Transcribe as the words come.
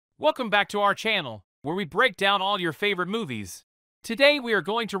Welcome back to our channel, where we break down all your favorite movies. Today we are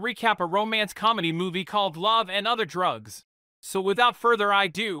going to recap a romance comedy movie called Love and Other Drugs. So without further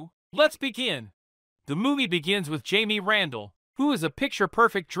ado, let's begin. The movie begins with Jamie Randall, who is a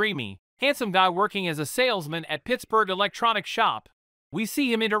picture-perfect dreamy, handsome guy working as a salesman at Pittsburgh electronics shop. We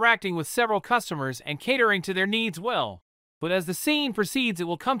see him interacting with several customers and catering to their needs well. But as the scene proceeds, it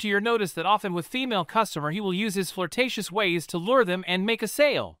will come to your notice that often with female customer he will use his flirtatious ways to lure them and make a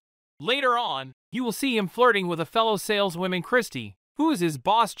sale. Later on, you will see him flirting with a fellow saleswoman, Christy, who is his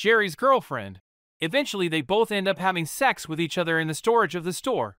boss Jerry's girlfriend. Eventually they both end up having sex with each other in the storage of the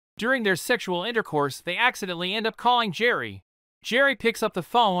store. During their sexual intercourse, they accidentally end up calling Jerry. Jerry picks up the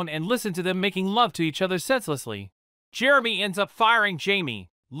phone and listens to them making love to each other senselessly. Jeremy ends up firing Jamie.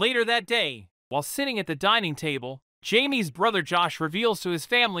 Later that day, while sitting at the dining table, Jamie's brother Josh reveals to his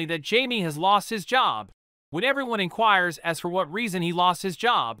family that Jamie has lost his job. When everyone inquires as for what reason he lost his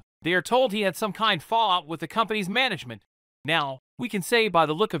job, they are told he had some kind of fallout with the company's management. Now, we can say by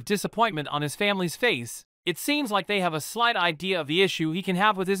the look of disappointment on his family's face, it seems like they have a slight idea of the issue he can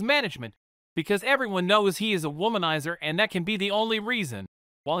have with his management, because everyone knows he is a womanizer and that can be the only reason.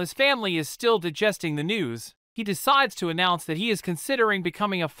 While his family is still digesting the news, he decides to announce that he is considering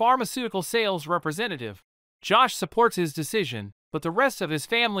becoming a pharmaceutical sales representative. Josh supports his decision, but the rest of his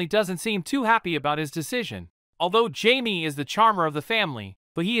family doesn't seem too happy about his decision. Although Jamie is the charmer of the family,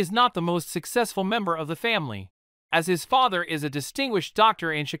 but he is not the most successful member of the family, as his father is a distinguished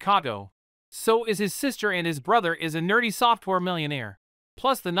doctor in Chicago. So is his sister, and his brother is a nerdy software millionaire.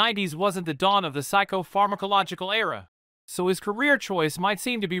 Plus the 90s wasn't the dawn of the psychopharmacological era, so his career choice might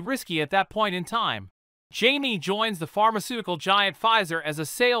seem to be risky at that point in time. Jamie joins the pharmaceutical giant Pfizer as a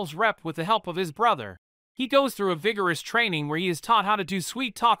sales rep with the help of his brother. He goes through a vigorous training where he is taught how to do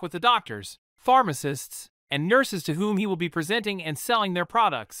sweet talk with the doctors, pharmacists, and nurses to whom he will be presenting and selling their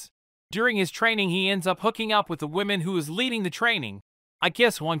products. During his training he ends up hooking up with the woman who is leading the training. I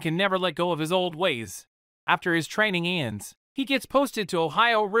guess one can never let go of his old ways. After his training ends, he gets posted to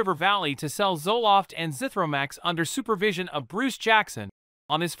Ohio River Valley to sell Zoloft and Zithromax under supervision of Bruce Jackson.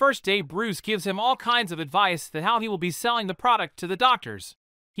 On his first day, Bruce gives him all kinds of advice that how he will be selling the product to the doctors.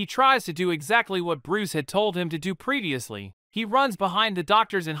 He tries to do exactly what Bruce had told him to do previously. He runs behind the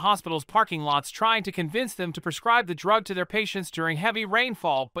doctors in hospitals' parking lots trying to convince them to prescribe the drug to their patients during heavy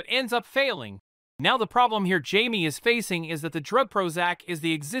rainfall, but ends up failing. Now the problem here Jamie is facing is that the drug Prozac is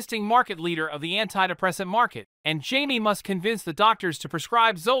the existing market leader of the antidepressant market, and Jamie must convince the doctors to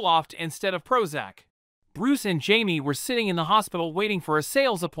prescribe Zoloft instead of Prozac. Bruce and Jamie were sitting in the hospital waiting for a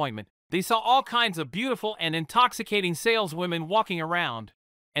sales appointment. They saw all kinds of beautiful and intoxicating saleswomen walking around,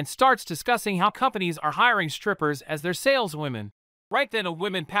 and starts discussing how companies are hiring strippers as their saleswomen. Right then a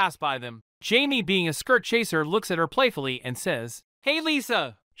woman passed by them. Jamie, being a skirt chaser, looks at her playfully and says, "Hey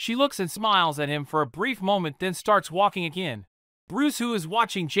Lisa!" She looks and smiles at him for a brief moment, then starts walking again. Bruce, who is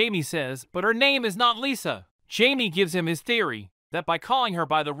watching Jamie, says, "But her name is not Lisa." Jamie gives him his theory, that by calling her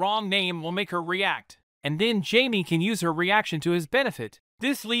by the wrong name will make her react, and then Jamie can use her reaction to his benefit.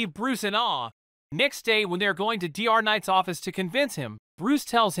 This leaves Bruce in awe. Next day, when they're going to Dr. Knight's office to convince him, Bruce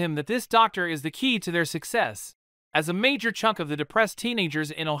tells him that this doctor is the key to their success, as a major chunk of the depressed teenagers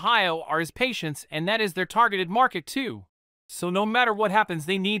in Ohio are his patients, and that is their targeted market too. So no matter what happens,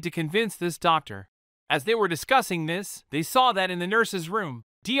 they need to convince this doctor. As they were discussing this, they saw that in the nurse's room,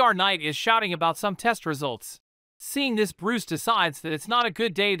 Dr. Knight is shouting about some test results. Seeing this, Bruce decides that it's not a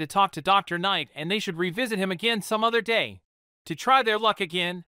good day to talk to Dr. Knight and they should revisit him again some other day. To try their luck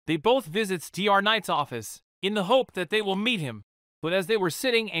again, they both visit Dr. Knight's office, in the hope that they will meet him. But as they were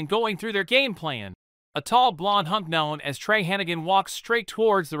sitting and going through their game plan, a tall blonde hunk known as Trey Hannigan walks straight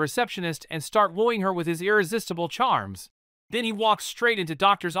towards the receptionist and starts wooing her with his irresistible charms. Then he walks straight into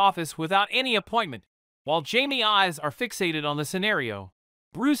doctor's office without any appointment. While Jamie's eyes are fixated on the scenario,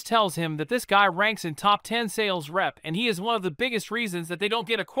 Bruce tells him that this guy ranks in top 10 sales rep and he is one of the biggest reasons that they don't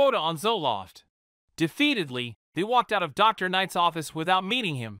get a quota on Zoloft. Defeatedly, they walked out of Dr. Knight's office without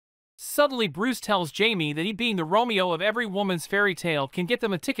meeting him. Suddenly Bruce tells Jamie that he, being the Romeo of every woman's fairy tale, can get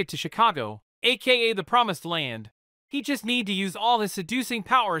them a ticket to Chicago, aka the Promised Land. He just needs to use all his seducing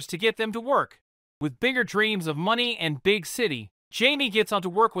powers to get them to work. With bigger dreams of money and big city, Jamie gets on to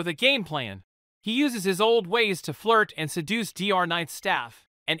work with a game plan. He uses his old ways to flirt and seduce Dr. Knight's staff,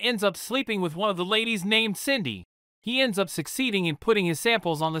 and ends up sleeping with one of the ladies named Cindy. He ends up succeeding in putting his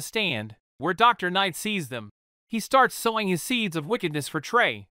samples on the stand, where Dr. Knight sees them. He starts sowing his seeds of wickedness for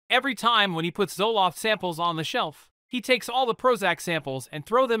Trey. Every time when he puts Zoloft samples on the shelf, he takes all the Prozac samples and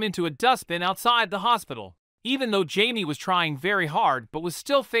throws them into a dustbin outside the hospital. Even though Jamie was trying very hard but was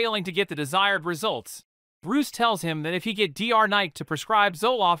still failing to get the desired results, Bruce tells him that if he get Dr. Knight to prescribe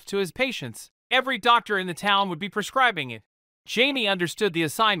Zoloft to his patients, every doctor in the town would be prescribing it. Jamie understood the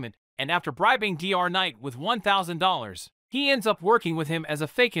assignment, and after bribing Dr. Knight with $1,000, he ends up working with him as a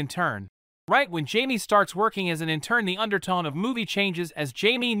fake intern. Right when Jamie starts working as an intern, the undertone of movie changes as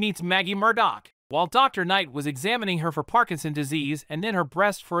Jamie meets Maggie Murdock, while Dr. Knight was examining her for Parkinson's disease and then her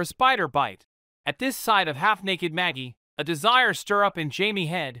breast for a spider bite. At this sight of half-naked Maggie, a desire stir up in Jamie's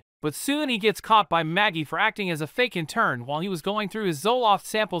head, but soon he gets caught by Maggie for acting as a fake intern while he was going through his Zoloft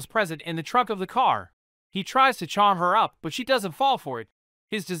samples present in the trunk of the car. He tries to charm her up, but she doesn't fall for it.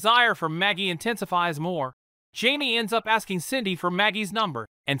 His desire for Maggie intensifies more. Jamie ends up asking Cindy for Maggie's number,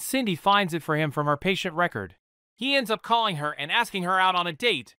 and Cindy finds it for him from her patient record. He ends up calling her and asking her out on a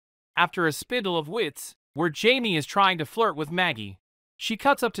date. After a spindle of wits, where Jamie is trying to flirt with Maggie, she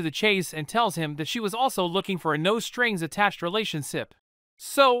cuts up to the chase and tells him that she was also looking for a no-strings-attached relationship.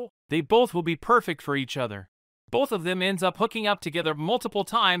 So, they both will be perfect for each other. Both of them ends up hooking up together multiple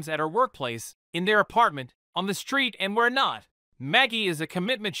times at her workplace, in their apartment, on the street, and where not. Maggie is a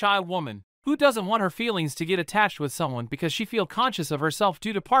commitment-shy woman who doesn't want her feelings to get attached with someone because she feels conscious of herself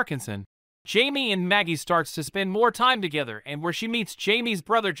due to Parkinson. Jamie and Maggie starts to spend more time together, and where she meets Jamie's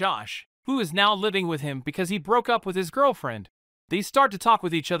brother Josh, who is now living with him because he broke up with his girlfriend. They start to talk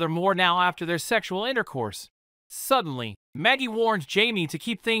with each other more now after their sexual intercourse. Suddenly, Maggie warns Jamie to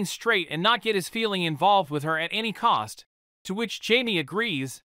keep things straight and not get his feeling involved with her at any cost, to which Jamie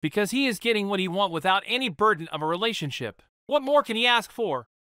agrees, because he is getting what he wants without any burden of a relationship. What more can he ask for?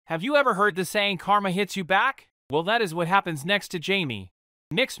 Have you ever heard the saying, karma hits you back? Well, that is what happens next to Jamie.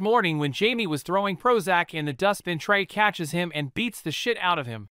 Next morning, when Jamie was throwing Prozac in the dustbin, Trey catches him and beats the shit out of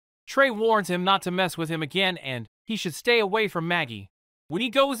him. Trey warns him not to mess with him again and he should stay away from Maggie. When he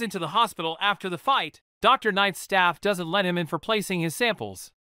goes into the hospital after the fight, Dr. Knight's staff doesn't let him in for placing his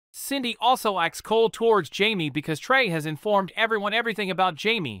samples. Cindy also acts cold towards Jamie because Trey has informed everyone everything about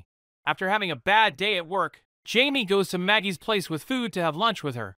Jamie. After having a bad day at work, Jamie goes to Maggie's place with food to have lunch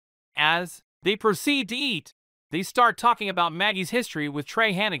with her. As they proceed to eat, they start talking about Maggie's history with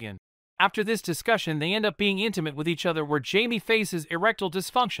Trey Hannigan. After this discussion, they end up being intimate with each other where Jamie faces erectile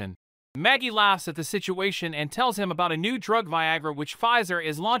dysfunction. Maggie laughs at the situation and tells him about a new drug, Viagra, which Pfizer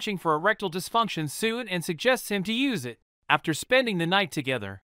is launching for erectile dysfunction soon, and suggests him to use it. After spending the night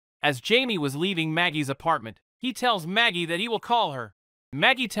together, as Jamie was leaving Maggie's apartment, he tells Maggie that he will call her.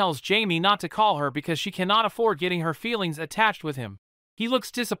 Maggie tells Jamie not to call her because she cannot afford getting her feelings attached with him. He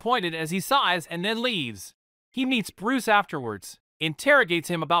looks disappointed as he sighs and then leaves. He meets Bruce afterwards, interrogates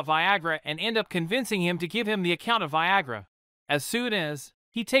him about Viagra, and ends up convincing him to give him the account of Viagra. As soon as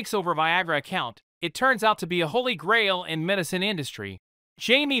he takes over Viagra account, it turns out to be a holy grail in medicine industry.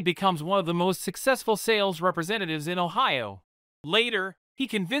 Jamie becomes one of the most successful sales representatives in Ohio. Later, he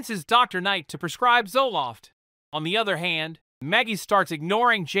convinces Dr. Knight to prescribe Zoloft. On the other hand, Maggie starts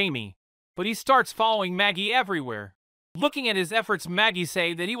ignoring Jamie, but he starts following Maggie everywhere. Looking at his efforts, Maggie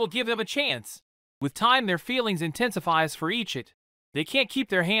says that he will give them a chance. With time, their feelings intensifies for each. They can't keep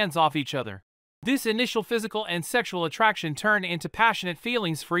their hands off each other. This initial physical and sexual attraction turned into passionate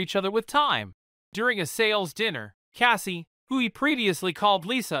feelings for each other with time. During a sales dinner, Cassie, who he previously called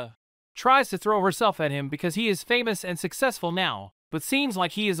Lisa, tries to throw herself at him because he is famous and successful now, but seems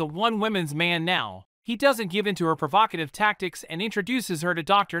like he is a one-woman's man now. He doesn't give in to her provocative tactics and introduces her to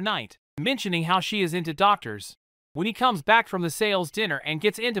Dr. Knight, mentioning how she is into doctors. When he comes back from the sales dinner and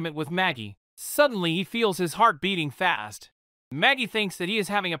gets intimate with Maggie, suddenly he feels his heart beating fast. Maggie thinks that he is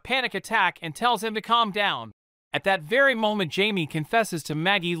having a panic attack and tells him to calm down. At that very moment, Jamie confesses to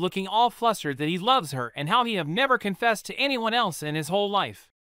Maggie, looking all flustered, that he loves her and how he have never confessed to anyone else in his whole life.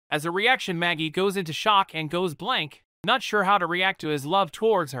 As a reaction, Maggie goes into shock and goes blank, not sure how to react to his love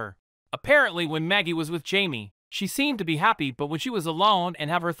towards her. Apparently, when Maggie was with Jamie, she seemed to be happy, but when she was alone and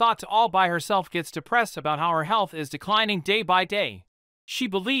have her thoughts all by herself, gets depressed about how her health is declining day by day. She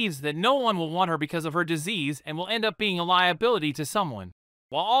believes that no one will want her because of her disease and will end up being a liability to someone.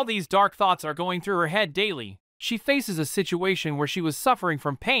 While all these dark thoughts are going through her head daily, she faces a situation where she was suffering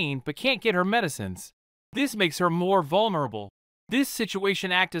from pain but can't get her medicines. This makes her more vulnerable. This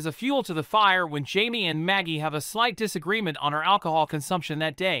situation acts as a fuel to the fire when Jamie and Maggie have a slight disagreement on her alcohol consumption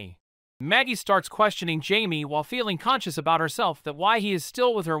that day. Maggie starts questioning Jamie while feeling conscious about herself, that why he is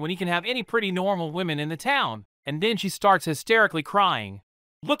still with her when he can have any pretty normal women in the town, and then she starts hysterically crying.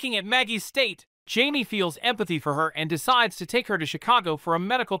 Looking at Maggie's state, Jamie feels empathy for her and decides to take her to Chicago for a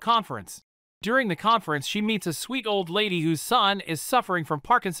medical conference. During the conference, she meets a sweet old lady whose son is suffering from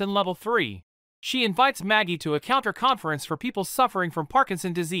Parkinson level 3. She invites Maggie to a counter conference for people suffering from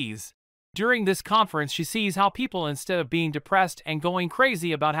Parkinson disease. During this conference, she sees how people, instead of being depressed and going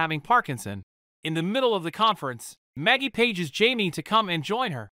crazy about having Parkinson, In the middle of the conference, Maggie pages Jamie to come and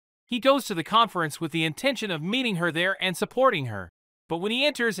join her. He goes to the conference with the intention of meeting her there and supporting her. But when he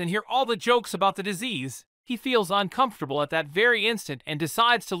enters and hears all the jokes about the disease, he feels uncomfortable at that very instant and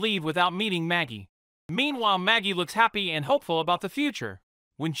decides to leave without meeting Maggie. Meanwhile, Maggie looks happy and hopeful about the future.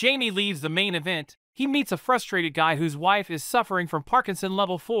 When Jamie leaves the main event, he meets a frustrated guy whose wife is suffering from Parkinson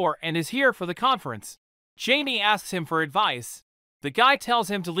level 4 and is here for the conference. Jamie asks him for advice. The guy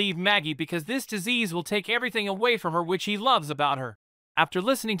tells him to leave Maggie because this disease will take everything away from her which he loves about her. After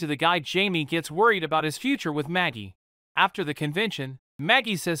listening to the guy, Jamie gets worried about his future with Maggie. After the convention,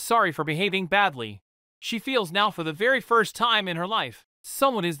 Maggie says sorry for behaving badly. She feels now for the very first time in her life,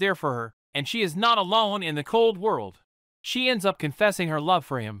 someone is there for her, and she is not alone in the cold world. She ends up confessing her love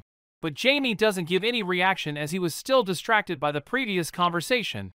for him. But Jamie doesn't give any reaction as he was still distracted by the previous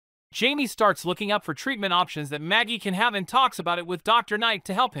conversation. Jamie starts looking up for treatment options that Maggie can have and talks about it with Dr. Knight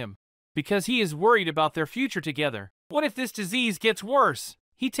to help him. Because he is worried about their future together. What if this disease gets worse?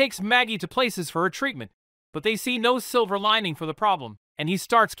 He takes Maggie to places for her treatment. But they see no silver lining for the problem, and he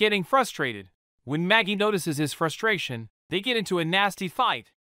starts getting frustrated. When Maggie notices his frustration, they get into a nasty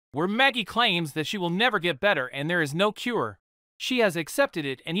fight, where Maggie claims that she will never get better and there is no cure. She has accepted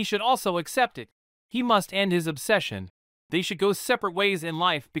it and he should also accept it. He must end his obsession. They should go separate ways in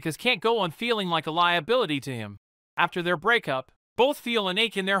life because can't go on feeling like a liability to him. After their breakup, both feel an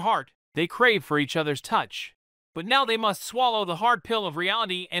ache in their heart. They crave for each other's touch. But now they must swallow the hard pill of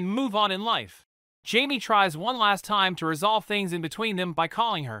reality and move on in life. Jamie tries one last time to resolve things in between them by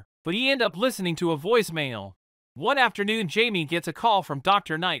calling her, but he ends up listening to a voicemail. One afternoon, Jamie gets a call from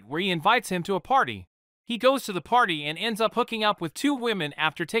Dr. Knight where he invites him to a party. He goes to the party and ends up hooking up with 2 women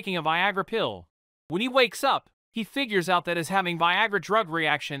after taking a Viagra pill. When he wakes up, he figures out that is having Viagra drug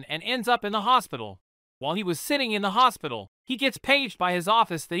reaction and ends up in the hospital. While he was sitting in the hospital, he gets paged by his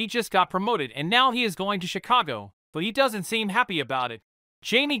office that he just got promoted and now he is going to Chicago, but he doesn't seem happy about it.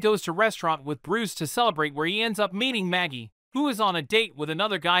 Jamie goes to a restaurant with Bruce to celebrate where he ends up meeting Maggie, who is on a date with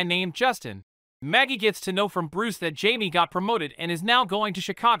another guy named Justin. Maggie gets to know from Bruce that Jamie got promoted and is now going to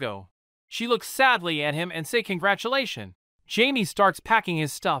Chicago. She looks sadly at him and says congratulations. Jamie starts packing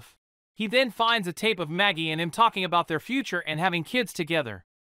his stuff. He then finds a tape of Maggie and him talking about their future and having kids together.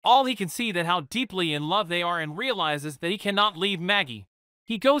 All he can see that how deeply in love they are and realizes that he cannot leave Maggie.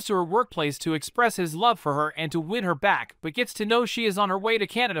 He goes to her workplace to express his love for her and to win her back, but gets to know she is on her way to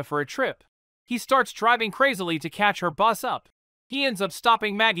Canada for a trip. He starts driving crazily to catch her bus up. He ends up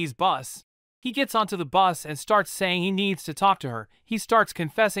stopping Maggie's bus. He gets onto the bus and starts saying he needs to talk to her. He starts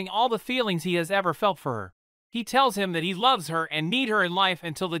confessing all the feelings he has ever felt for her. He tells him that he loves her and needs her in life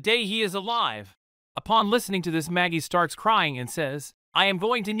until the day he is alive. Upon listening to this, Maggie starts crying and says, "I am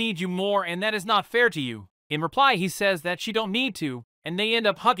going to need you more and that is not fair to you." In reply, he says that she don't need to, and they end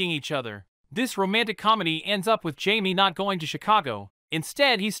up hugging each other. This romantic comedy ends up with Jamie not going to Chicago.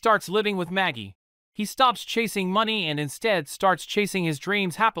 Instead, he starts living with Maggie. He stops chasing money and instead starts chasing his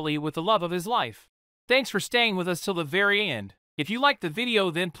dreams happily with the love of his life. Thanks for staying with us till the very end. If you liked the video,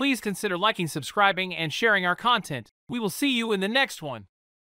 then please consider liking, subscribing, and sharing our content. We will see you in the next one.